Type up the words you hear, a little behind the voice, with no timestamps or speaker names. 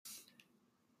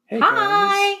Hey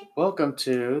Hi. guys, welcome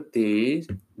to the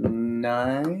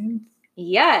ninth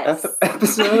Yes.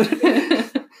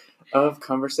 episode of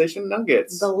Conversation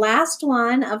Nuggets. The last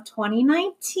one of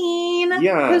 2019. Yes.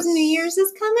 Because New Year's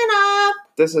is coming up.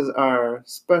 This is our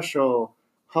special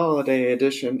holiday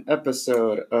edition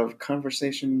episode of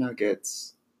Conversation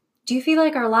Nuggets. Do you feel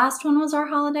like our last one was our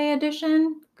holiday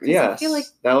edition? 'Cause Yes, I feel like...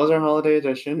 that was our holiday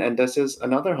edition, and this is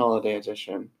another holiday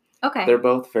edition. Okay. They're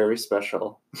both very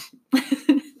special.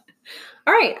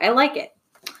 All right, I like it.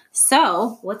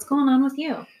 So, what's going on with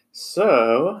you?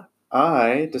 So,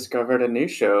 I discovered a new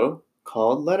show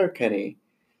called Letterkenny,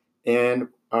 and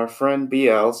our friend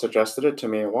BL suggested it to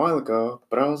me a while ago,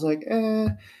 but I was like,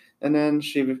 and then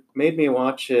she made me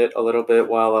watch it a little bit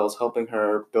while I was helping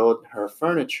her build her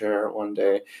furniture one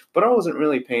day, but I wasn't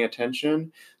really paying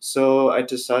attention, so I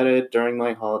decided during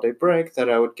my holiday break that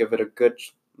I would give it a good,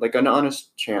 an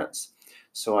honest chance.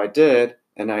 So I did,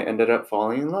 and I ended up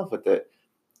falling in love with it.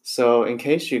 So, in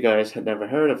case you guys had never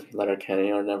heard of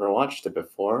Letterkenny or never watched it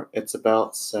before, it's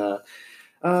about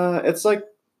it's like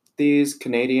these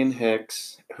Canadian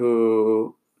hicks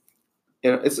who,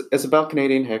 it's about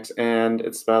Canadian hicks, and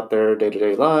it's about their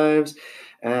day-to-day lives,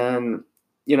 and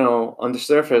on the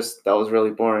surface that was really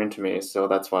boring to me, so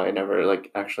that's why I never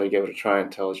actually gave it a try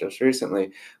until just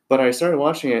recently. But I started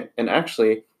watching it, and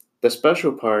actually, what's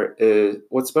special about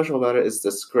it is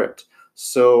the script.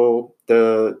 So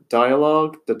the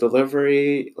dialogue, the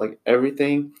delivery,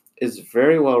 everything is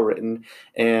very well written,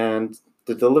 and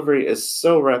the delivery is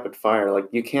so rapid fire. Like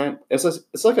you can't. It's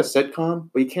like a sitcom,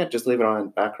 but you can't just leave it on in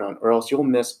the background, or else you'll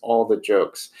miss all the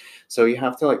jokes. So you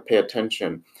have to pay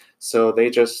attention. So they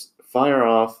just fire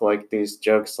off these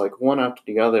jokes one after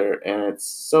the other, and it's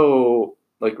so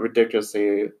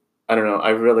ridiculously. I don't know.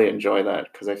 I really enjoy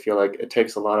that because I feel like it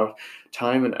takes a lot of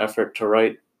time and effort to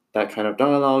write that kind of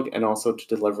dialogue and also to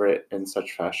deliver it in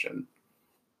such fashion.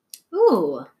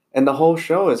 Ooh. And the whole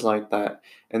show is like that.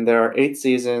 And there are 8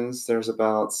 seasons. There's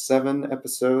about 7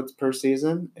 episodes per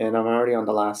season, and I'm already on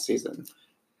the last season.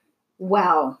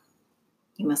 Wow.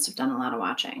 You must have done a lot of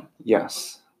watching.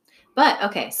 Yes. But,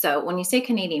 okay, so when you say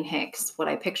Canadian hicks, what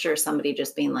I picture is somebody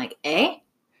just being like, eh?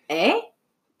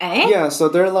 Yeah, so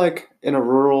they're in a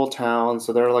rural town,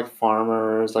 so they're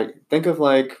farmers. Think of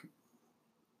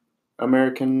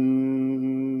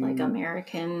American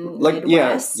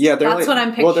Midwest. Yeah, they're that's what I'm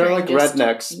picturing. Well, they're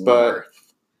rednecks, but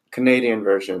Canadian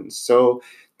versions. So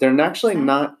they're actually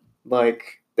not they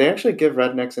actually give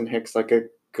rednecks and hicks a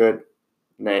good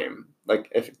name,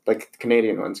 if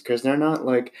Canadian ones, because they're not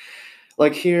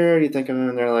here you think of them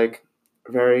and they're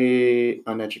very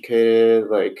uneducated,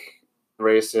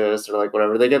 racist or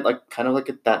whatever. They get kind of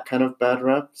that kind of bad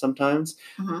rep sometimes,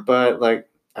 but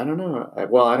I don't know.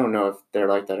 I don't know if they're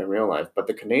like that in real life, but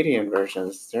the Canadian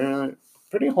versions, they're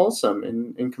pretty wholesome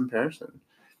in comparison.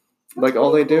 That's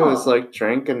all they cool. do is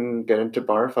drink and get into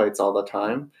bar fights all the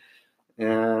time,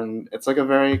 and it's a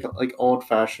very old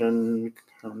fashioned.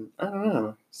 I don't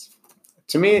know.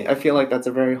 To me, I feel like that's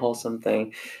a very wholesome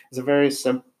thing. It's a very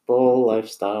simple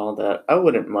lifestyle that I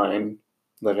wouldn't mind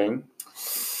living.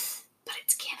 But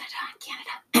it's Canada.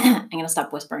 I'm gonna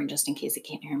stop whispering just in case it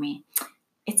can't hear me.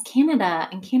 It's Canada,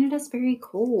 and Canada's very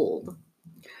cold.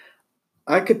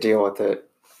 I could deal with it.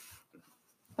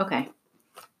 Okay.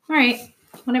 All right.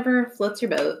 Whatever floats your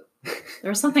boat.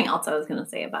 There was something else I was going to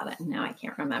say about it, and now I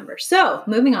can't remember. So,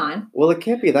 moving on. Well, it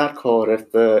can't be that cold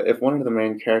if one of the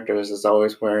main characters is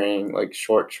always wearing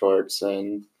short shorts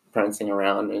and prancing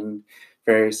around in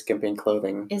very skimping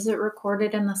clothing. Is it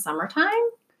recorded in the summertime?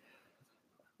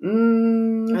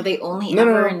 Are they only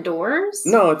ever indoors?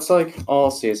 No, it's all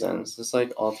seasons. It's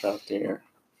all throughout the year.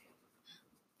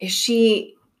 Is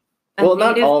she a well,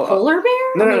 native not all, polar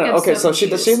bear? No. Okay, so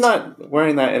she's not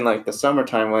wearing that in the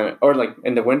summertime or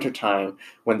in the wintertime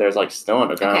when there's snow on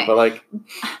the ground. Okay.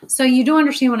 But so you do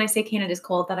understand when I say Canada's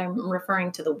cold that I'm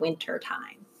referring to the winter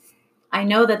time. I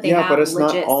know that they have but it's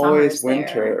legit not always summers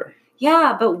winter. There.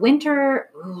 Yeah, but winter.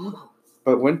 Ooh.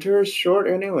 But winter is short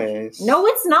anyways. No,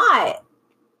 it's not.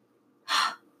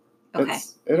 Okay.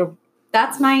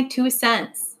 That's my 2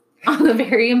 cents on the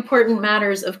very important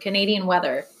matters of Canadian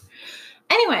weather.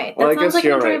 Anyway, that sounds like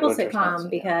an enjoyable sitcom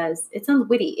because it sounds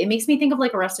witty. It makes me think of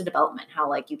Arrested Development,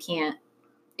 how you can't,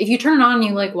 if you turn it on and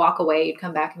you walk away, you'd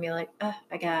come back and be like,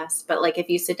 I guess. But if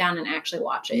you sit down and actually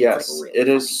watch it, yes, it's really it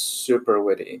funny. Is super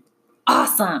witty.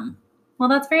 Awesome. Well,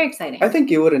 that's very exciting. I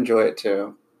think you would enjoy it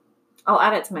too. I'll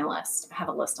add it to my list. I have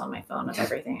a list on my phone of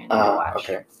everything I need to watch.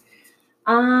 Okay.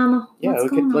 Yeah, we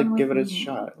could give it a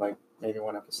shot, maybe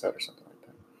one episode or something like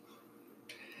that.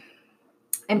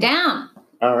 I'm down.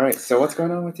 All right. So what's going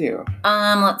on with you?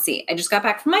 Let's see. I just got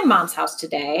back from my mom's house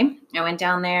today. I went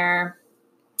down there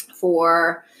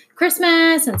for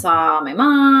Christmas and saw my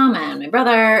mom and my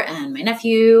brother and my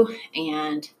nephew,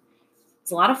 and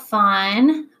it's a lot of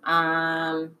fun.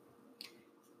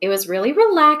 It was really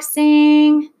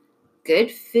relaxing, good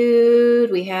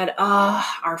food. We had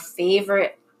our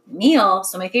favorite meal.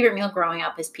 So my favorite meal growing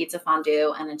up is pizza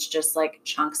fondue, and it's just like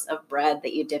chunks of bread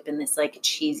that you dip in this like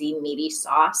cheesy, meaty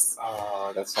sauce.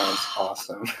 Oh, that sounds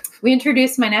awesome. We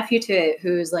introduced my nephew to it,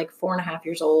 who's like 4.5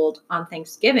 years old, on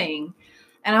Thanksgiving.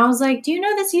 And I was like, do you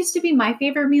know this used to be my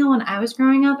favorite meal when I was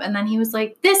growing up? And then he was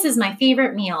like, this is my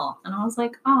favorite meal. And I was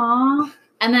like, aw.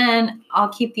 And then I'll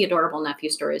keep the adorable nephew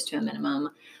stories to a minimum.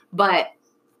 But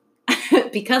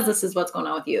because this is what's going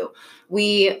on with you,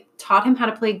 we taught him how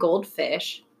to play Go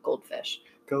fish.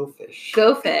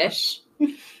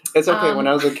 It's okay. When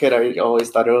I was a kid, I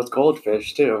always thought it was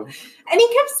goldfish too. And he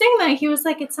kept saying that. He was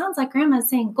like, it sounds like grandma's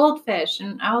saying goldfish.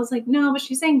 And I was like, no, but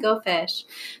she's saying go fish.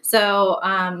 So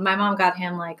my mom got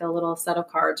him like a little set of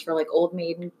cards for like Old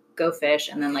Maid Go Fish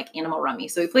and then like Animal Rummy.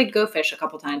 So we played Go Fish a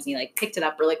couple times and he like picked it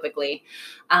up really quickly.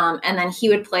 And then he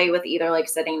would play with either like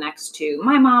sitting next to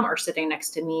my mom or sitting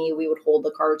next to me. We would hold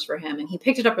the cards for him and he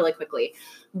picked it up really quickly.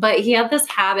 But he had this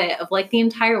habit of like the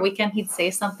entire weekend he'd say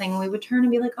something and we would turn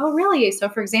and be like, oh, really? So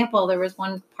for example, there was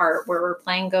one part where we're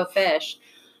playing Go Fish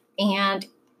and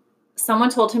someone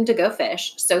told him to go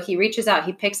fish. So he reaches out,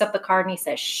 he picks up the card and he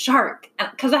says, shark.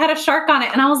 Because I had a shark on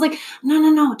it. And I was like,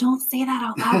 no, don't say that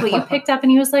out loud. But you picked up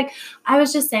and he was like, I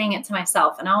was just saying it to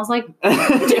myself. And I was like, and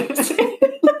then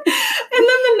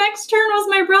the next turn was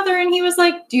my brother and he was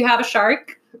like, do you have a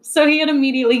shark? So he had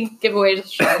immediately give away the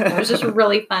shark. It was just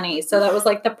really funny. So that was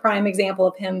like the prime example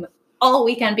of him all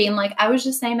weekend being like, I was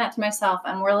just saying that to myself.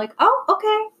 And we're like,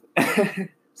 oh, okay.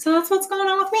 So that's what's going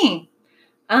on with me.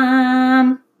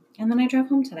 And then I drove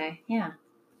home today. Yeah.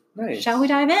 Nice. Shall we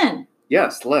dive in?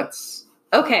 Yes, let's.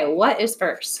 Okay, what is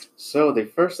first? So the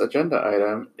first agenda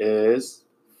item is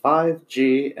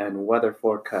 5G and weather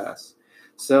forecasts.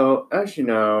 So as you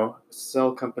know,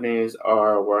 cell companies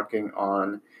are working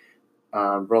on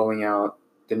rolling out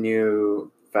the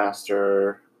new,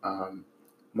 faster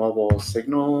mobile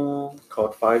signal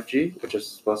called 5G, which is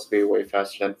supposed to be way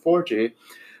faster than 4G.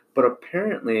 But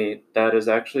apparently that is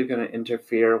actually going to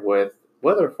interfere with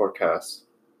weather forecasts.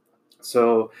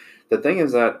 So the thing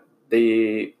is that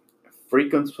the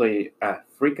frequency that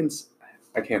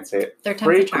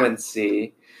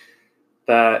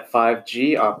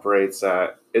 5G operates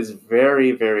at is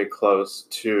very, very close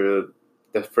to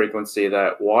the frequency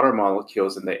that water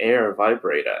molecules in the air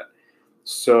vibrate at.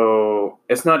 So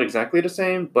it's not exactly the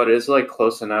same, but it's like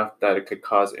close enough that it could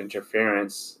cause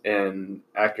interference in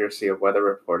accuracy of weather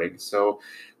reporting. So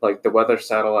like the weather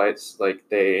satellites, like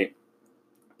they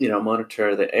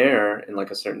monitor the air in like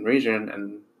a certain region,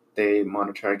 and they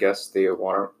monitor, I guess, the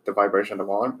vibration of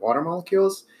water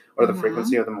molecules or the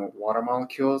frequency of the water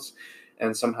molecules,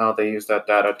 and somehow they use that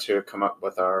data to come up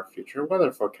with our future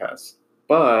weather forecasts.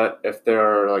 But if there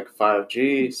are like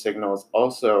 5G signals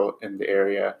also in the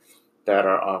area that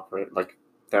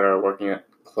are working at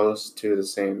close to the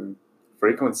same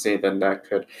frequency, then that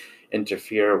could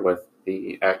interfere with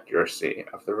the accuracy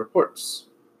of the reports.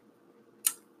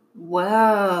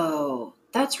 Whoa,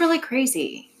 that's really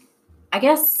crazy. I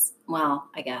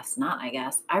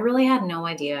really had no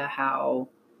idea how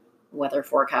weather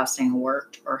forecasting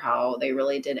worked or how they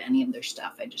really did any of their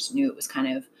stuff. I just knew it was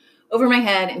kind of over my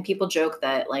head, and people joke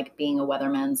that like being a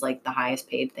weatherman's like the highest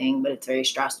paid thing, but it's very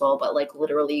stressful. But like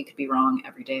literally you could be wrong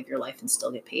every day of your life and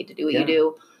still get paid to do what you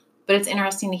do. But it's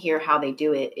interesting to hear how they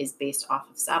do it is based off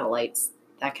of satellites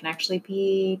that can actually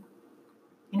be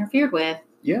interfered with.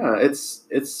 Yeah, it's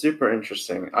super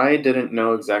interesting. I didn't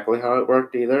know exactly how it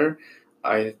worked either.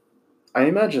 I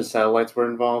imagine satellites were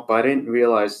involved, but I didn't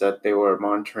realize that they were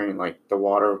monitoring like the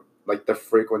water, like the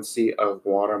frequency of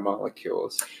water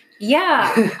molecules.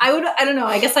 Yeah, I don't know.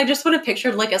 I guess I just would have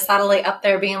pictured like a satellite up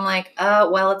there being like,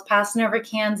 well, it's passing over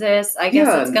Kansas. I guess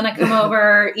it's going to come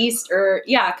over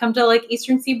come to like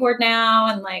Eastern Seaboard now.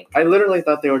 And like, I literally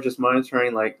thought they were just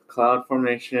monitoring like cloud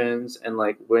formations and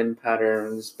like wind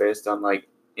patterns based on like,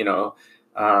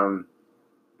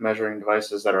 measuring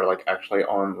devices that are like actually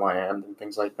on land and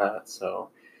things like that. So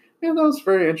yeah, that was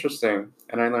very interesting.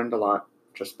 And I learned a lot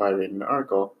just by reading the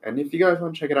article. And if you guys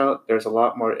want to check it out, there's a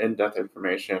lot more in-depth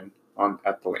information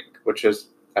at the link, which is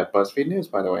at BuzzFeed News,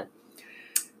 by the way.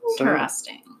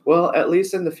 Interesting. So, well, at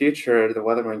least in the future, the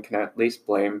weatherman can at least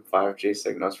blame 5G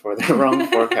signals for their wrong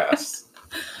forecasts.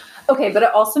 Okay, but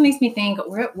it also makes me think,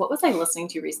 what was I listening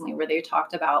to recently where they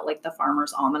talked about like the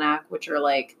Farmer's Almanac, which are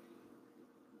like,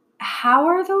 how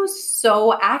are those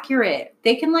so accurate?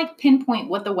 They can like pinpoint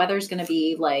what the weather's going to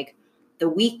be like the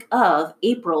week of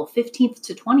April 15th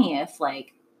to 20th,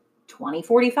 like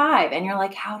 2045. And you're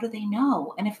like, how do they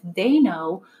know? And if they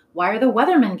know, why are the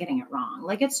weathermen getting it wrong?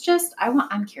 Like, it's just,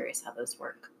 I'm curious how those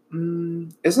work.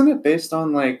 Isn't it based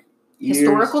on like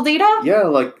historical data? Yeah,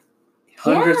 like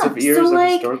hundreds of years of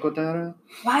historical data.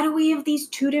 Why do we have these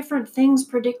two different things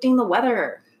predicting the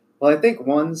weather? Well, I think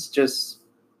one's just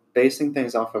basing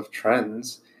things off of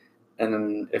trends, and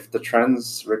then if the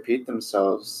trends repeat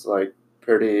themselves, like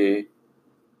pretty,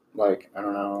 like I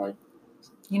don't know, like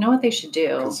you know what they should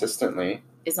do consistently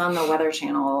is on the Weather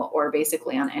Channel, or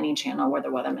basically on any channel where the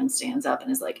weatherman stands up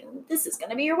and is like, this is going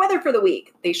to be your weather for the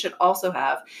week. They should also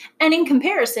have, and in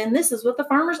comparison, this is what the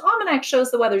Farmer's Almanac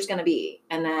shows the weather's going to be.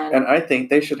 And I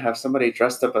think they should have somebody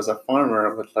dressed up as a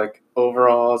farmer with like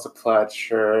overalls, a plaid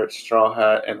shirt, straw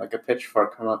hat, and like a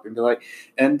pitchfork come up and be like,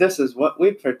 and this is what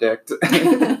we predict.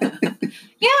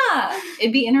 Yeah,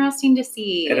 it'd be interesting to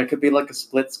see. And it could be like a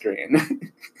split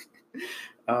screen.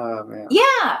 Oh, man.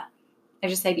 Yeah. I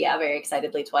just said yeah very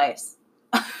excitedly twice.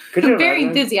 Could you very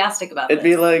enthusiastic about It'd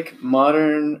be like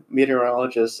modern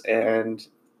meteorologists and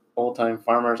old-time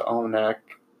Farmer's Almanac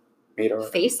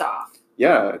face off.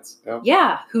 Yeah,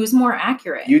 yeah, who's more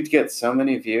accurate? You'd get so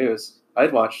many views.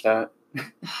 I'd watch that.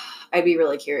 I'd be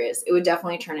really curious. It would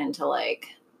definitely turn into like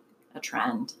a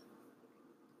trend.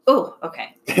 Oh,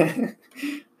 okay.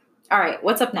 All right,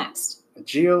 what's up next?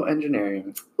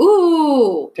 Geoengineering.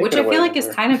 Ooh, which I feel like is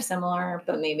kind of similar,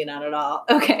 but maybe not at all.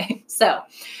 Okay, so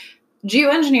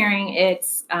geoengineering,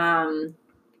 it's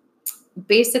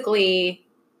basically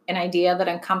an idea that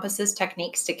encompasses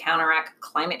techniques to counteract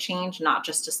climate change, not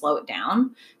just to slow it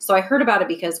down. So I heard about it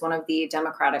because one of the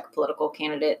Democratic political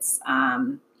candidates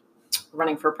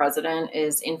running for president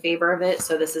is in favor of it.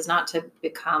 So this is not to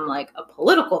become like a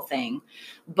political thing,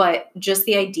 but just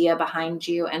the idea behind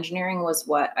geoengineering was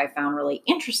what I found really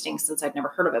interesting since I'd never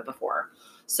heard of it before.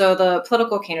 So the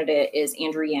political candidate is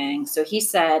Andrew Yang. So he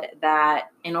said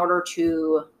that in order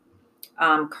to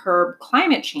curb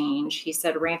climate change, he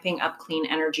said ramping up clean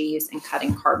energy use and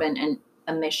cutting carbon and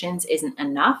emissions isn't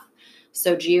enough.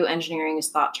 So geoengineering is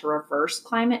thought to reverse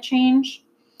climate change.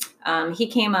 He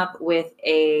came up with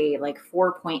a like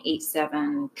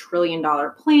 $4.87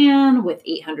 trillion plan with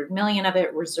 800 million of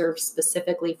it reserved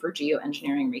specifically for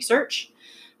geoengineering research.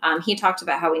 He talked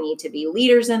about how we need to be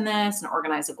leaders in this and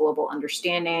organize a global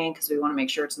understanding because we want to make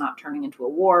sure it's not turning into a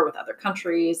war with other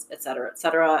countries, et cetera, et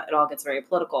cetera. It all gets very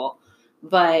political.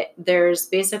 But there's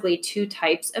basically two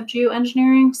types of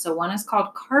geoengineering. So one is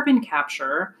called carbon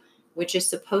capture, which is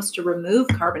supposed to remove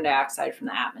carbon dioxide from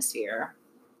the atmosphere.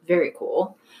 Very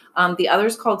cool. The other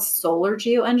is called solar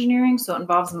geoengineering. So it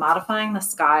involves modifying the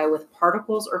sky with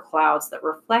particles or clouds that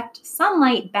reflect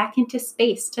sunlight back into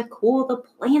space to cool the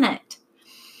planet.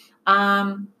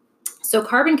 So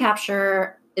carbon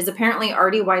capture is apparently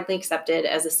already widely accepted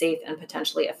as a safe and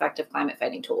potentially effective climate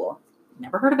fighting tool.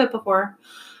 Never heard of it before.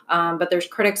 But there's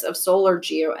critics of solar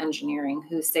geoengineering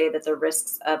who say that the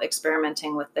risks of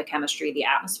experimenting with the chemistry of the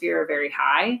atmosphere are very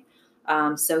high.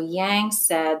 So Yang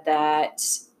said that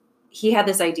he had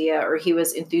this idea, or he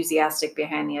was enthusiastic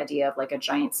behind the idea of like a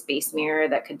giant space mirror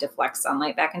that could deflect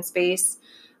sunlight back in space.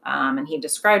 And he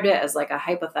described it as like a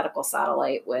hypothetical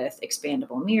satellite with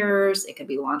expandable mirrors. It could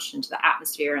be launched into the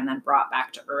atmosphere and then brought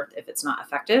back to Earth if it's not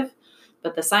effective.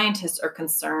 But the scientists are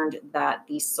concerned that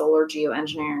the solar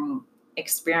geoengineering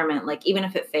experiment, like even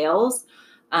if it fails,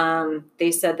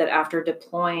 they said that after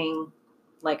deploying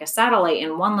like a satellite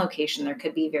in one location, there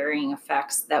could be varying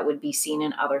effects that would be seen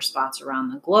in other spots around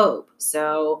the globe.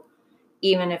 So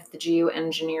even if the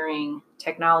geoengineering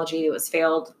technology that was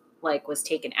failed, like was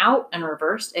taken out and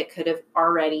reversed, it could have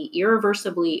already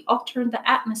irreversibly altered the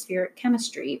atmospheric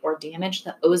chemistry or damaged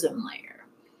the ozone layer.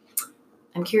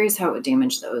 I'm curious how it would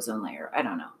damage the ozone layer. I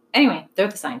don't know. Anyway, they're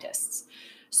the scientists.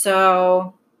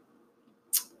 So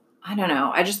I don't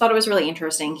know. I just thought it was really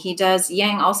interesting.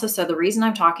 Yang also said the reason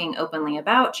I'm talking openly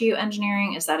about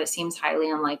geoengineering is that it seems highly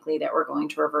unlikely that we're going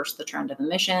to reverse the trend of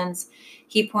emissions.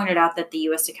 He pointed out that the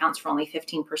U.S. accounts for only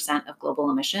 15% of global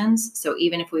emissions. So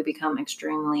even if we become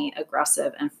extremely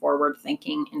aggressive and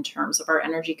forward-thinking in terms of our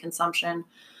energy consumption,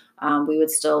 we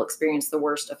would still experience the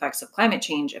worst effects of climate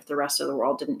change if the rest of the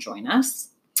world didn't join us.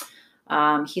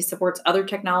 He supports other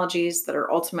technologies that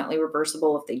are ultimately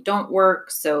reversible if they don't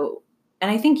work. And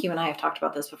I think you and I have talked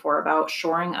about this before about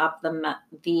shoring up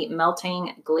the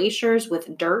melting glaciers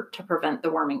with dirt to prevent the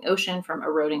warming ocean from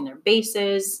eroding their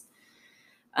bases.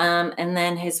 And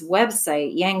then his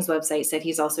website, Yang's website, said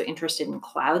he's also interested in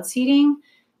cloud seeding,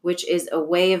 which is a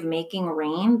way of making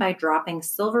rain by dropping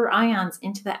silver ions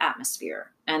into the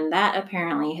atmosphere. And that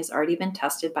apparently has already been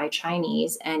tested by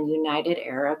Chinese and United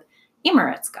Arab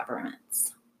Emirates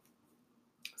governments.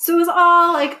 So it was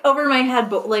all like over my head,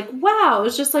 but like, wow, it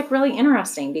was just like really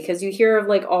interesting because you hear of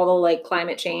like all the like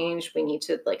climate change, we need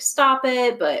to like stop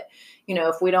it. But,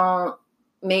 if we don't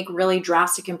make really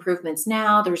drastic improvements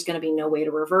now, there's going to be no way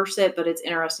to reverse it. But it's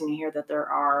interesting to hear that there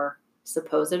are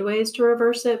supposed ways to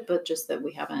reverse it, but just that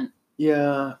we haven't.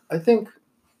 Yeah, I think,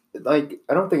 I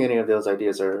don't think any of those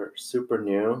ideas are super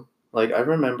new. Like, I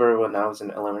remember when I was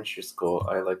in elementary school,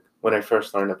 when I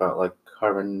first learned about, like,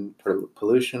 carbon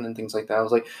pollution and things like that, I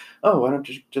was like, oh, why don't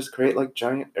you just create, like,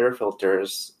 giant air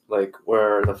filters, like,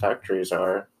 where the factories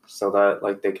are, so that,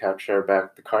 like, they capture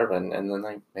back the carbon, and then,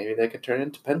 like, maybe they could turn it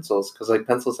into pencils, because, like,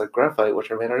 pencils have graphite,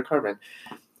 which are made out of carbon.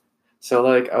 So,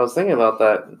 like, I was thinking about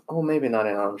that, maybe not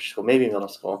in elementary school, maybe middle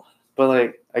school, but,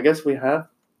 like, I guess we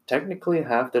technically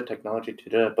have the technology to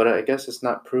do it, but I guess it's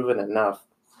not proven enough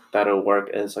that it'll work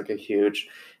as like a huge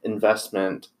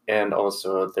investment, and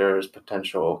also there's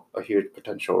a huge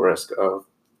potential risk of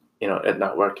it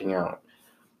not working out.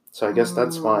 So I guess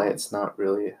that's why it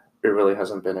really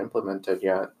hasn't been implemented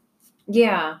yet.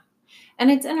 Yeah, and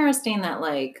it's interesting that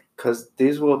because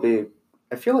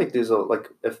I feel like these will, like,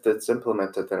 if it's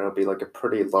implemented, then it'll be like a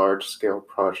pretty large scale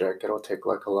project. It'll take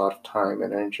like a lot of time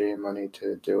and energy and money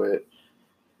to do it.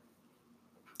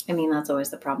 I mean, that's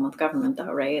always the problem with government,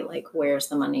 though, right? Like, where's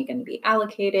the money going to be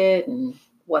allocated and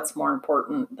what's more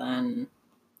important than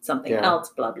something else,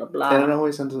 blah, blah, blah. And it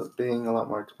always ends up being a lot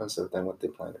more expensive than what they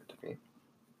planned it to be.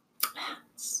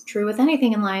 It's true with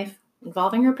anything in life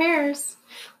involving repairs.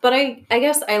 But I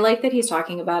guess I like that he's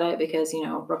talking about it because,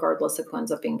 regardless of who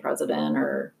ends up being president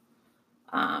or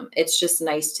it's just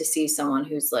nice to see someone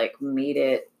who's like made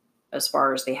it as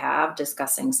far as they have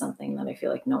discussing something that I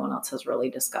feel like no one else has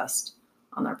really discussed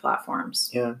on their platforms.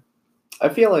 Yeah. I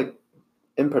feel like,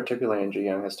 in particular, Andrew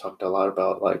Young has talked a lot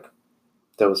about, like,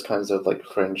 those kinds of, like,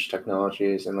 fringe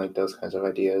technologies and, like, those kinds of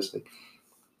ideas. Like,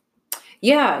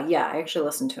 yeah. I actually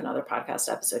listened to another podcast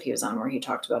episode he was on where he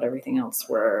talked about everything else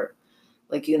where,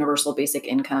 like, universal basic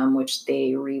income, which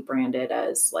they rebranded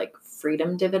as, like,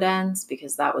 freedom dividends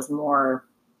because that was more,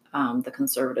 the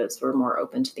conservatives were more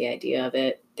open to the idea of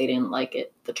it. They didn't like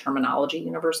it, the terminology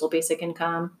universal basic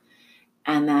income.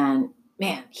 And then,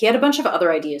 man, he had a bunch of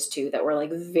other ideas too that were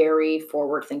like very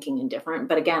forward thinking and different.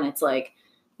 But again, it's like,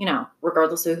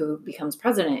 regardless of who becomes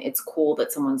president, it's cool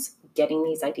that someone's getting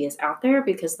these ideas out there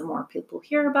because the more people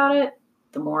hear about it,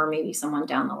 the more maybe someone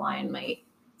down the line might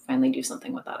finally do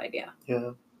something with that idea.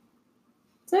 Yeah.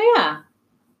 So, yeah.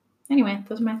 Anyway,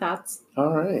 those are my thoughts.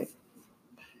 All right.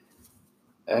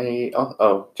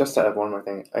 Just to add one more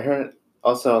thing. I heard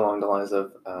also along the lines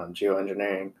of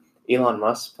geoengineering, Elon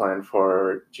Musk's plan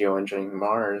for geoengineering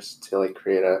Mars to, like,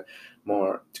 create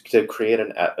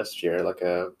an atmosphere, like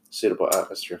a suitable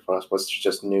atmosphere for us, was to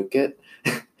just nuke it.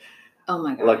 Oh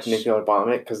my gosh. Like nuclear bomb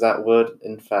it, because that would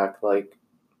in fact like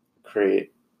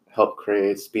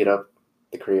speed up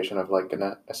the creation of like an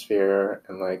atmosphere,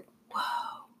 and like, whoa.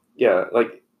 Yeah,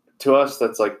 like, to us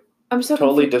that's like I'm so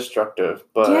totally destructive,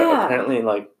 but yeah. Apparently,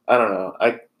 like, I don't know,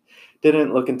 I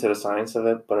didn't look into the science of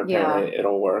it, but apparently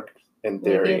it'll work in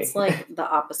theory. Maybe it's like the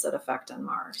opposite effect on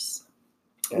Mars.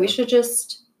 Yeah. We should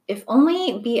just, if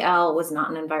only BL was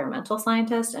not an environmental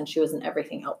scientist and she was an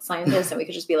everything else scientist, and we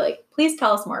could just be like, please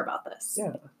tell us more about this.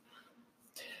 Yeah.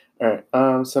 All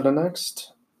right. So the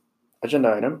next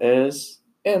agenda item is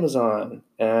Amazon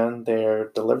and their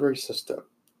delivery system.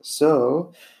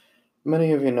 So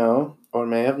many of you know or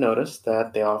may have noticed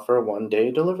that they offer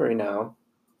 1-day delivery now.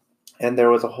 And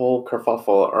there was a whole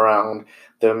kerfuffle around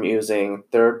them using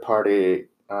third-party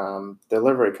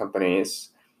delivery companies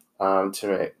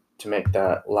to make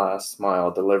that last mile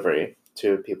delivery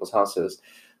to people's houses.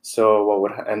 So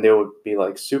and they would be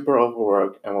like super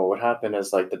overworked, and what would happen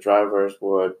is like the drivers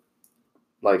would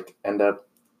like end up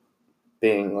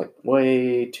being like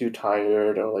way too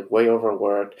tired or like way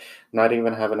overworked, not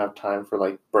even have enough time for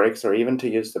like breaks or even to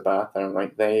use the bathroom.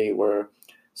 Like, they were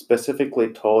specifically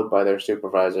told by their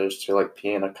supervisors to like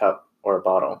pee in a cup or a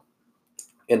bottle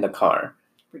in the car.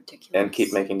 Ridiculous. And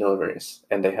keep making deliveries,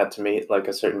 and they had to meet like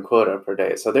a certain quota per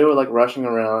day. So they were like rushing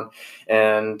around,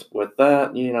 and with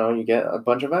that, you get a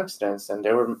bunch of accidents, and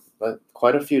there were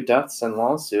quite a few deaths and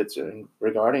lawsuits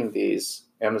regarding these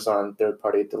Amazon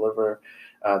third-party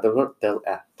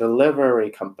delivery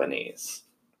companies.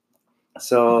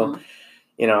 So,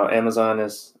 Amazon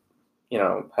is,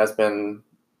 has been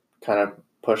kind of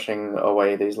pushing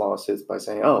away these lawsuits by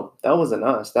saying, oh, that wasn't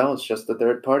us. That was just the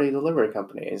third-party delivery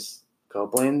companies. Go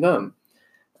blame them.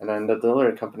 And then the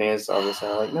delivery companies obviously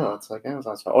are like, no, it's like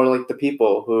Amazon's fault. Or like the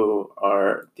people who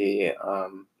are the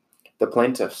the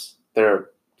plaintiffs, they're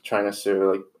trying to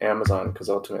sue like Amazon because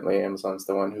ultimately Amazon's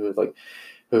the one who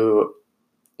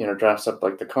drafts up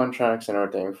like the contracts and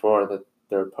everything for the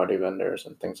third party vendors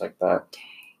and things like that.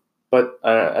 But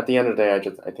at the end of the day,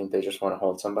 I think they just want to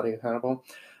hold somebody accountable.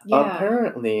 Yeah.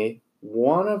 Apparently,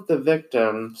 one of the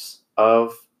victims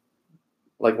of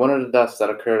one of the deaths that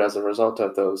occurred as a result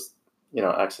of those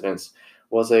accidents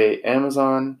was a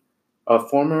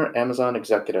former Amazon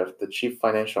executive, the chief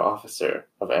financial officer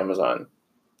of Amazon.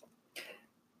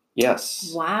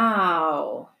 Yes.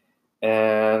 Wow.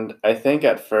 And I think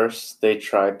at first they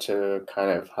tried to kind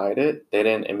of hide it. They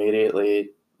didn't immediately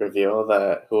reveal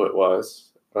who it was,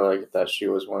 or like that she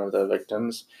was one of the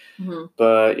victims. Mm-hmm.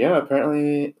 But yeah,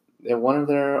 apparently one of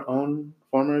their own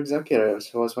former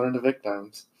executives was one of the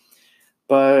victims.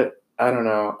 But I don't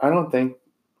know.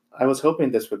 I was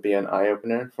hoping this would be an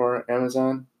eye-opener for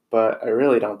Amazon, but I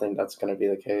really don't think that's going to be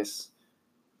the case,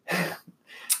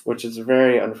 which is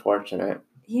very unfortunate.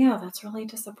 Yeah, that's really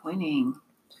disappointing.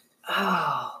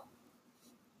 Oh,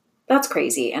 that's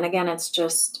crazy. And again, it's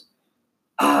just,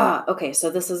 okay. So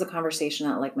this is a conversation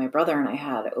that like my brother and I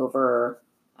had over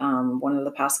one of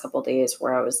the past couple of days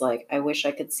where I was like, I wish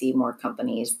I could see more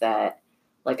companies that,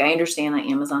 like, I understand that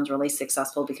Amazon's really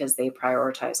successful because they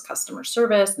prioritize customer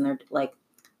service and they're like,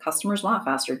 customers want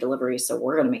faster delivery, so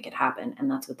we're going to make it happen. And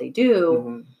that's what they do.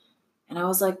 Mm-hmm. And I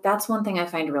was like, that's one thing I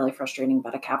find really frustrating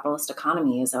about a capitalist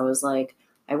economy is I was like,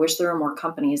 I wish there were more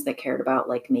companies that cared about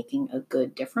like making a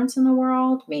good difference in the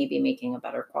world, maybe making a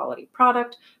better quality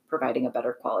product, providing a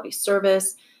better quality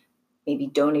service, maybe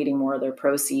donating more of their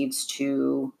proceeds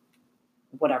to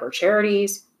whatever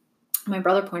charities. My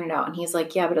brother pointed out, and he's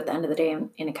like, yeah, but at the end of the day,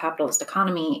 in a capitalist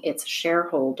economy, it's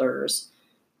shareholders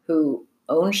who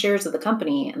own shares of the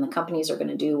company, and the companies are going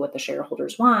to do what the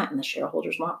shareholders want, and the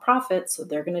shareholders want profit, so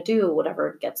they're going to do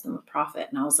whatever gets them a profit.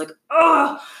 And I was like,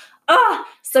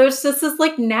 so it's just this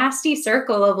like nasty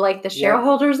circle of like the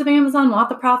shareholders of Amazon want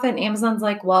the profit, and Amazon's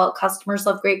like, well, customers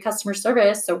love great customer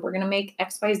service, so we're going to make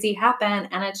XYZ happen.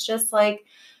 And it's just like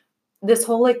this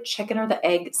whole like chicken or the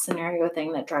egg scenario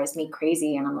thing that drives me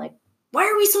crazy. And I'm like, why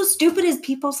are we so stupid as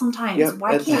people sometimes? Yep,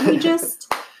 why can't we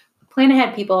just plan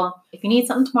ahead, people? If you need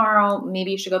something tomorrow,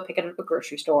 maybe you should go pick it up at a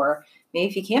grocery store. Maybe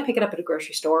if you can't pick it up at a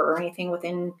grocery store or anything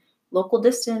within local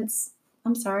distance,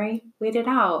 I'm sorry, wait it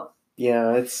out.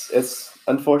 Yeah, it's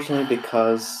unfortunately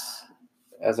because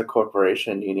as a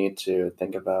corporation, you need to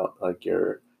think about like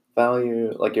your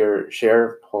value, like your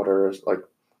shareholders, like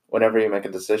whenever you make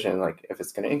a decision, like if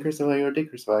it's going to increase the value or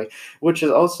decrease the value, which is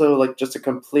also like just a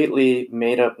completely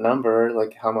made up number,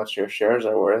 like how much your shares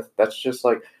are worth. That's just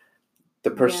like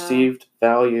the perceived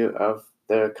value of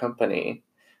the company.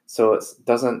 So it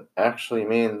doesn't actually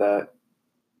mean that,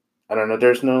 I don't know,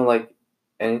 there's no like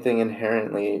anything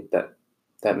inherently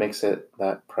that makes it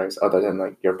that price other than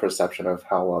like your perception of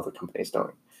how well the company's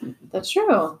doing. That's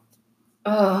true.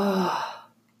 Oh,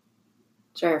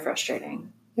 it's very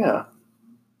frustrating. Yeah,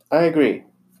 I agree.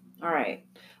 All right.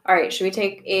 Should we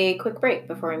take a quick break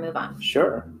before we move on?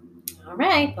 Sure. All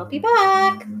right, we'll be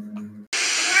back.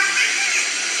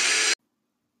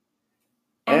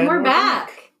 And we're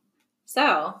back.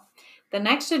 So the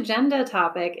next agenda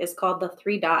topic is called the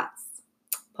 3 dots.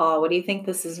 Paul, what do you think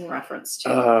this is in reference to?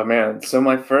 Oh, man. So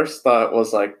my first thought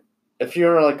was like, if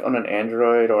you're like on an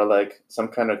Android or like some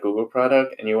kind of Google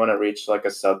product and you want to reach like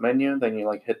a sub menu, then you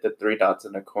like hit the 3 dots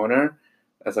in the corner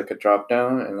as like a drop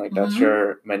down, and like that's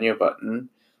your menu button.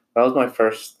 That was my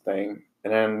first thing.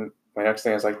 And then my next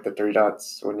thing is like the 3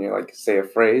 dots when you like say a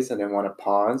phrase and then want to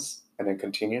pause and then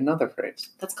continue another phrase.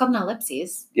 That's called an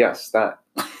ellipses. Yes, that.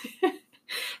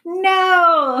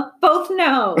 No, both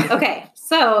no. Okay,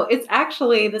 so it's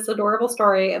actually this adorable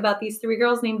story about these 3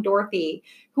 girls named Dorothy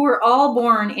who were all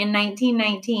born in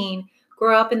 1919,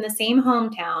 grew up in the same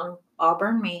hometown,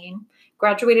 Auburn, Maine,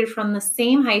 graduated from the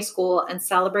same high school, and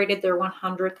celebrated their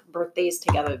 100th birthdays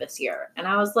together this year. And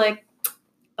I was like,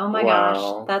 oh my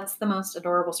gosh, that's the most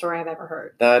adorable story I've ever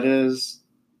heard. That is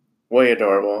way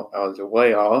adorable. I was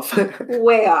way off.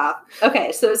 Way off.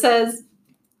 Okay, so it says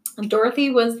Dorothy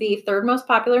was the 3rd most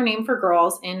popular name for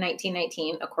girls in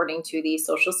 1919, according to the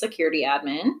Social Security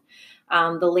admin.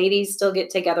 The ladies still get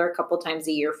together a couple times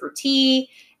a year for tea,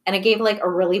 and it gave like a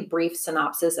really brief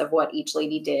synopsis of what each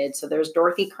lady did. So there's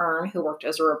Dorothy Kern, who worked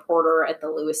as a reporter at the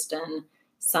Lewiston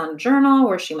Sun-Journal,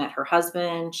 where she met her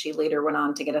husband. She later went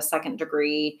on to get a 2nd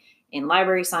degree in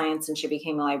library science, and she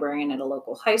became a librarian at a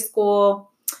local high school.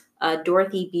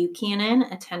 Dorothy Buchanan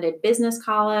attended business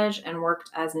college and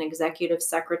worked as an executive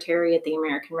secretary at the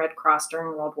American Red Cross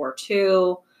during World War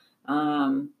II.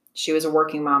 She was a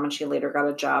working mom, and she later got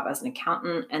a job as an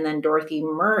accountant. And then Dorothy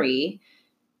Murray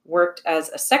worked as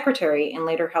a secretary and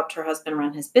later helped her husband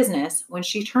run his business. When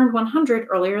she turned 100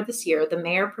 earlier this year, the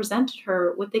mayor presented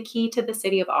her with the key to the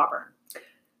city of Auburn.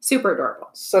 Super adorable.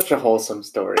 Such a wholesome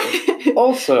story.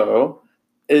 Also,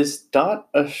 is Dot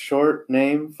a short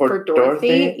name for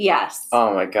Dorothy? Yes.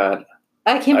 Oh my God.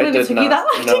 I can't believe it took you that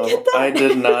long to get that. I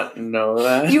did not know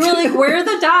that. You were like, where are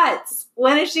the dots?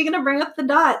 When is she going to bring up the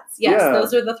dots? Yes,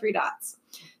 those are the 3 dots.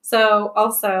 So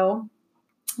also,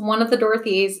 one of the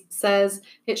Dorothys says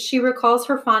that she recalls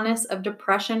her fondness of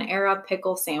Depression-era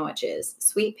pickle sandwiches,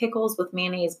 sweet pickles with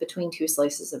mayonnaise between 2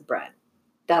 slices of bread.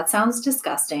 That sounds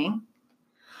disgusting.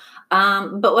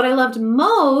 But what I loved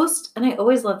most, and I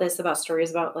always love this about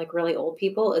stories about like really old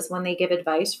people, is when they give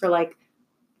advice for like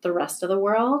the rest of the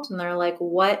world. And they're like,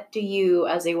 what do you,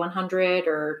 as a 100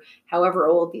 or however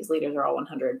old, these leaders are all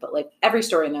 100, but like every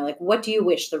story, and they're like, what do you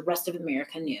wish the rest of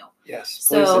America knew? Yes,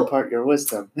 please impart your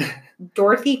wisdom.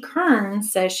 Dorothy Kern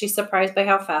says she's surprised by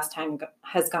how fast time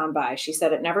has gone by. She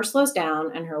said it never slows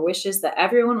down, and her wish is that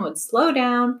everyone would slow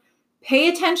down, pay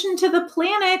attention to the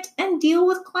planet, and deal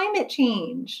with climate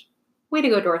change. Way to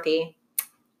go, Dorothy.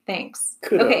 Thanks.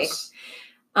 Kudos.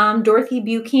 Okay. Dorothy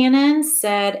Buchanan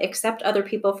said, accept other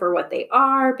people for what they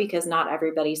are because not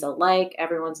everybody's alike.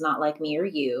 Everyone's not like me or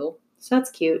you. So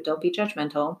that's cute. Don't be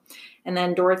judgmental. And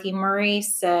then Dorothy Murray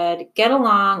said, get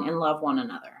along and love one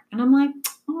another. And I'm like,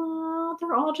 oh,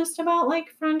 they're all just about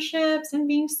like friendships and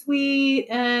being sweet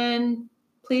and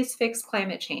please fix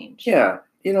climate change. Yeah.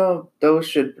 You know, those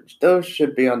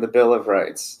should be on the Bill of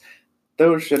Rights.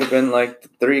 Those should have been like the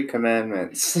 3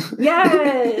 commandments.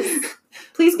 Yes.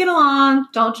 Please get along.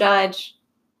 Don't judge.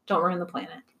 Don't ruin the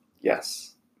planet.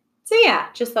 Yes. So yeah,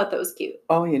 just thought that was cute.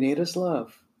 All you need is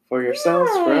love for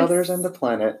yourselves, for others, and the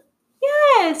planet.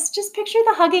 Yes. Just picture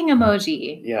the hugging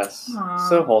emoji. Yes. Aww.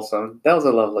 So wholesome. That was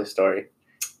a lovely story.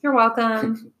 You're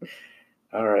welcome.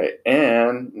 All right.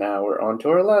 And now we're on to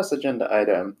our last agenda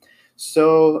item.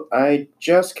 So I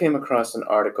just came across an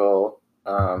article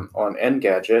on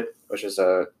Engadget, which is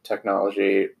a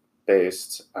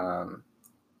technology-based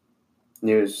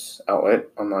news outlet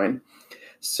online.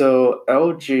 So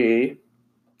LG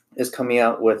is coming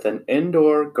out with an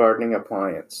indoor gardening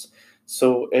appliance.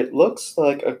 So it looks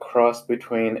like a cross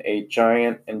between a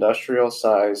giant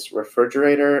industrial-sized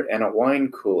refrigerator and a wine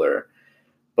cooler,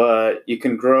 but you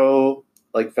can grow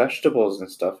like vegetables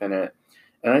and stuff in it.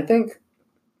 And I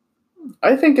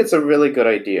think it's a really good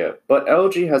idea, but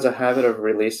LG has a habit of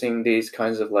releasing these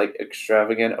kinds of like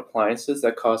extravagant appliances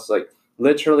that cost like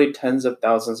literally tens of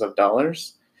thousands of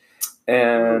dollars.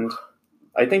 And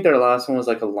I think their last one was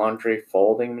like a laundry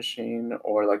folding machine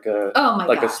or like a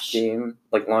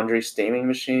laundry steaming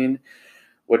machine,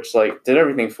 which like did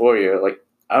everything for you. Like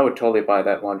I would totally buy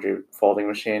that laundry folding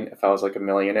machine if I was like a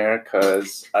millionaire,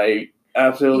 because I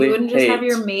absolutely You wouldn't just have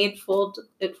your maid fold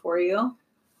it for you?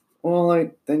 Well,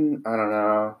 like, then, I don't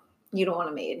know. You don't want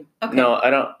a maid. Okay. No,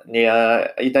 I don't. Yeah,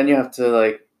 then you have to,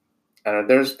 like, I don't know,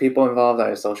 there's people involved that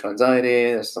have social anxiety.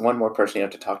 There's one more person you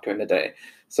have to talk to in a day.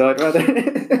 So I'd rather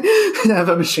have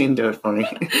a machine do it for me.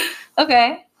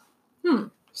 Okay.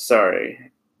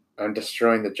 Sorry. I'm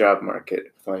destroying the job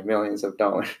market with my millions of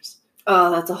dollars.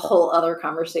 Oh, that's a whole other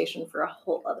conversation for a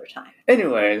whole other time.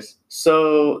 Anyways,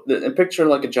 so the picture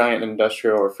like a giant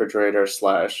industrial refrigerator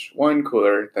 / wine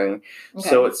cooler thing. Okay.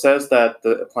 So it says that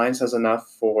the appliance has enough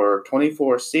for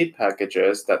 24 seed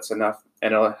packages. That's enough,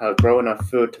 and it'll grow enough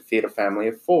food to feed a family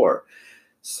of 4.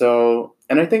 So,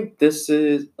 and I think this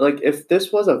is, like, if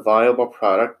this was a viable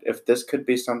product, if this could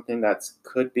be something that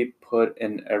could be put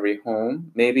in every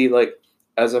home, maybe like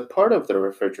as a part of the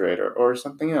refrigerator or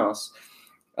something else,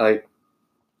 like,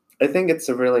 I think it's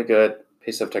a really good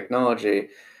piece of technology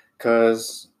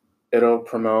because it'll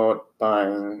promote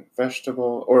buying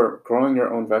vegetable or growing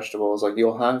your own vegetables. Like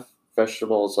you'll have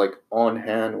vegetables like on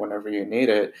hand whenever you need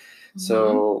it. Mm-hmm.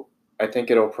 So I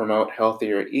think it'll promote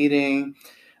healthier eating.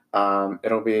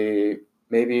 It'll be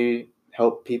maybe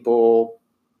help people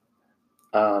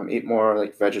eat more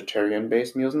like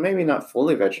vegetarian-based meals. Maybe not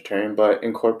fully vegetarian, but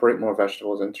incorporate more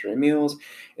vegetables into your meals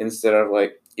instead of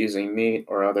like using meat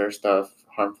or other stuff,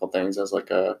 harmful things as like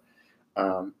a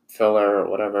filler or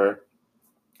whatever.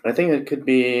 I think it could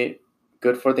be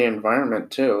good for the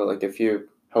environment too. Like if you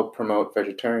help promote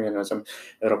vegetarianism,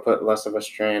 it'll put less of a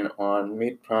strain on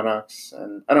meat products.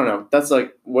 And I don't know, that's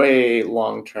like way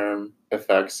long-term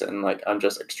effects, and like I'm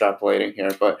just extrapolating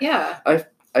here, but yeah,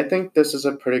 I think this is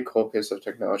a pretty cool piece of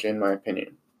technology in my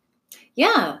opinion.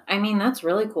 Yeah, I mean, that's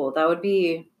really cool. That would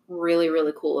be really,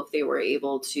 really cool if they were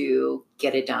able to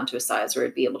get it down to a size where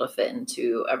it'd be able to fit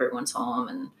into everyone's home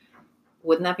and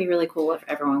Wouldn't that be really cool if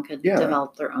everyone could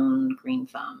develop their own green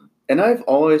thumb? And I've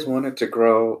always wanted to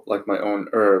grow like my own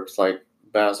herbs, like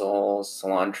basil,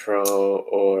 cilantro,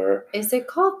 or... Is it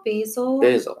called basil?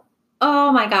 Basil.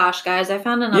 Oh my gosh, guys, I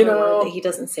found another word that he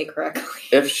doesn't say correctly.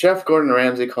 If Chef Gordon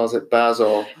Ramsay calls it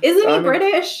basil... Isn't he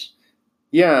British?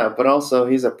 Yeah, but also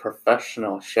he's a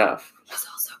professional chef. He's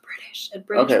also British. And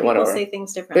British people say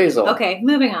things differently. Basil. Okay,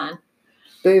 moving on.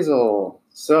 Basil.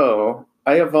 So,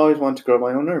 I have always wanted to grow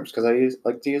my own herbs because I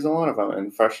like to use a lot of them.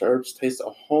 And fresh herbs taste a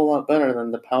whole lot better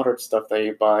than the powdered stuff that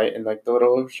you buy in like the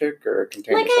little shaker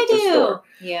containers at the store.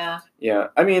 Yeah. Yeah.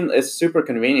 I mean, it's super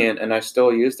convenient and I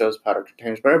still use those powdered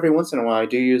containers. But every once in a while, I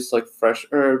do use like fresh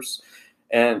herbs.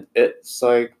 And it's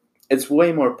like, it's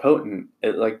way more potent.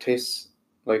 It like tastes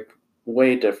like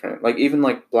way different. Like even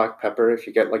like black pepper, if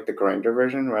you get like the grinder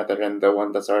version rather than the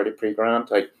one that's already pre-ground,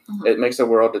 like it makes a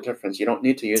world of difference. You don't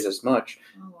need to use as much.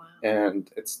 Oh, wow. And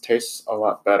it tastes a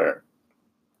lot better.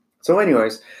 So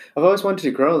anyways, I've always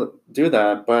wanted to do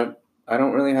that, but I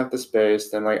don't really have the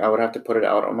space. Then like I would have to put it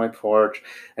out on my porch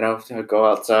and I have to go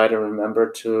outside and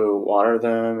remember to water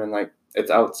them, and like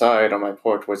it's outside on my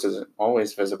porch, which isn't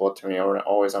always visible to me or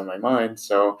always on my mind.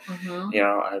 So,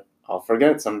 I'll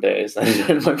forget some days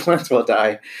and my plants will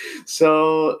die.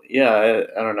 So, yeah,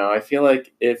 I don't know. I feel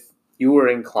like if you were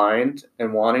inclined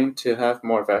and wanting to have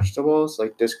more vegetables,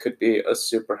 like this could be a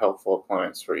super helpful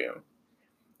appliance for you.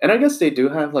 And I guess they do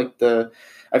have like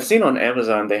I've seen on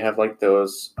Amazon, they have like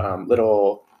those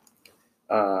little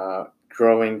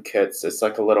growing kits. It's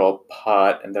like a little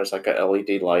pot and there's like a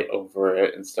LED light over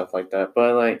it and stuff like that.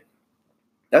 But like,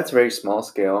 that's very small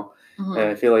scale. And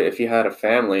I feel like if you had a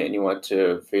family and you want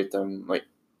to feed them, like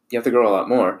you have to grow a lot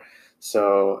more.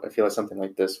 So I feel like something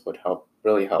like this would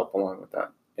really help along with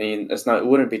that. I mean, it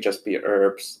wouldn't just be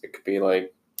herbs. It could be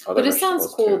like other vegetables. But it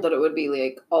sounds cool that it would be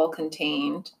like all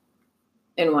contained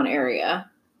in one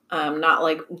area, not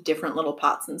like different little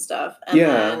pots and stuff. And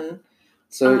then,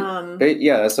 so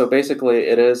so basically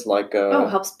it is like it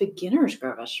helps beginners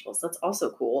grow vegetables. That's also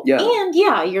cool. Yeah. And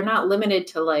you're not limited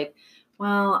to like,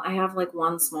 well, I have like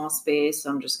one small space, so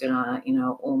I'm just gonna,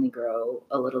 only grow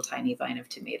a little tiny vine of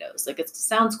tomatoes. Like it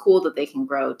sounds cool that they can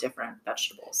grow different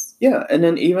vegetables. Yeah, and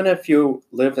then even if you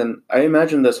live in, I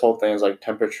imagine this whole thing is like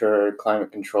temperature,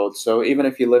 climate controlled. So even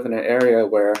if you live in an area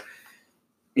where,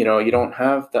 you don't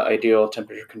have the ideal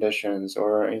temperature conditions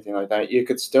or anything like that, you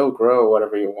could still grow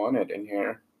whatever you wanted in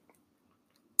here.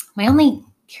 My only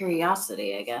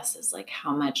curiosity, I guess, is like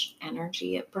how much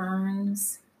energy it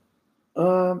burns.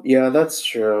 Yeah, that's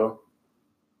true.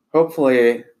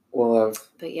 Hopefully we'll have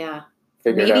figured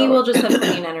maybe out. We'll just have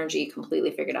clean energy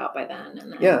completely figured out by then.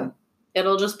 And then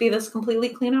it'll just be this completely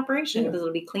clean operation because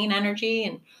it'll be clean energy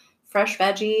and fresh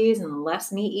veggies and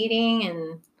less meat eating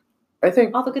and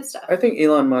all the good stuff. I think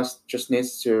Elon Musk just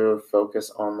needs to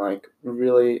focus on like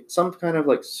really some kind of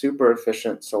like super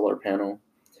efficient solar panel.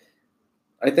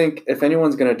 I think if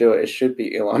anyone's going to do it, it should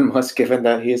be Elon Musk, given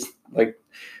that he's like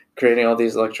creating all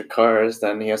these electric cars.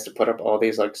 Then he has to put up all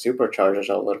these like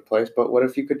superchargers all over the place. But what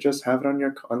if you could just have it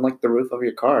on like the roof of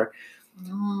your car?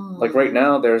 Like right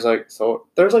now, there's like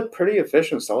pretty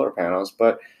efficient solar panels,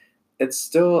 but it's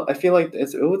still, I feel like it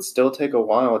would still take a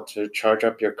while to charge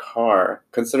up your car,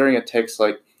 considering it takes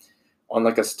like on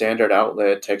like a standard outlet,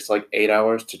 it takes like 8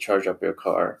 hours to charge up your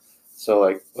car. So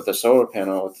like with a solar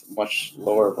panel with much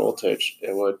lower voltage,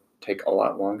 it would take a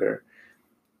lot longer.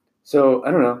 So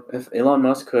I don't know if Elon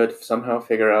Musk could somehow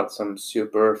figure out some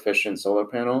super efficient solar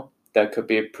panel that could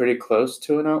be pretty close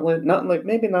to an outlet, not like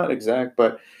maybe not exact,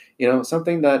 but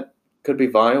something that could be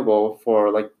viable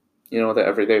for like the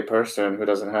everyday person who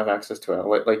doesn't have access to an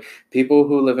outlet. Like people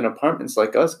who live in apartments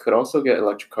like us could also get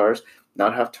electric cars,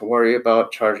 not have to worry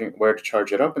about where to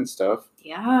charge it up and stuff.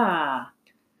 Yeah,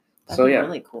 that'd be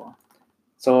really cool.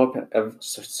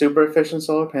 Super efficient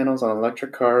solar panels on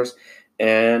electric cars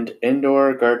and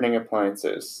indoor gardening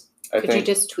appliances. Could you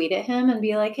just tweet at him and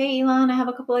be like, hey, Elon, I have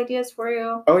a couple ideas for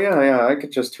you? Oh, yeah. I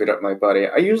could just tweet at my buddy.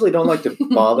 I usually don't like to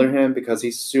bother him because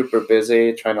he's super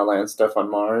busy trying to land stuff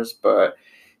on Mars, but,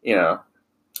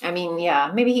 I mean,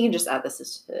 yeah, maybe he can just add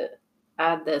this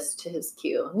to his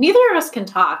queue. Neither of us can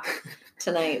talk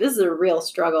tonight. This is a real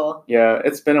struggle. Yeah,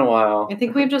 it's been a while. I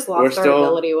think we've just lost our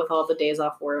ability with all the days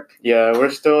off work. Yeah,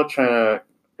 we're still trying to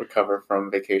recover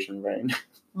from vacation brain.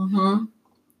 Mm-hmm.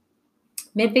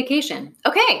 Mid-vacation.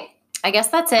 Okay, I guess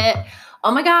that's it.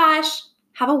 Oh my gosh.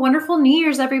 Have a wonderful New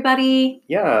Year's, everybody.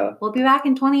 Yeah. We'll be back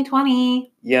in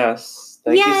 2020. Yes.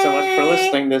 Thank you so much for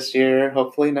listening this year.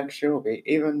 Hopefully next year will be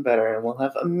even better and we'll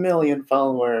have 1 million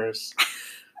followers.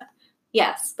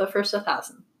 Yes, but first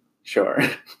 1,000. Sure.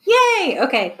 Yay!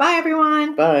 Okay, bye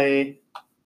everyone. Bye.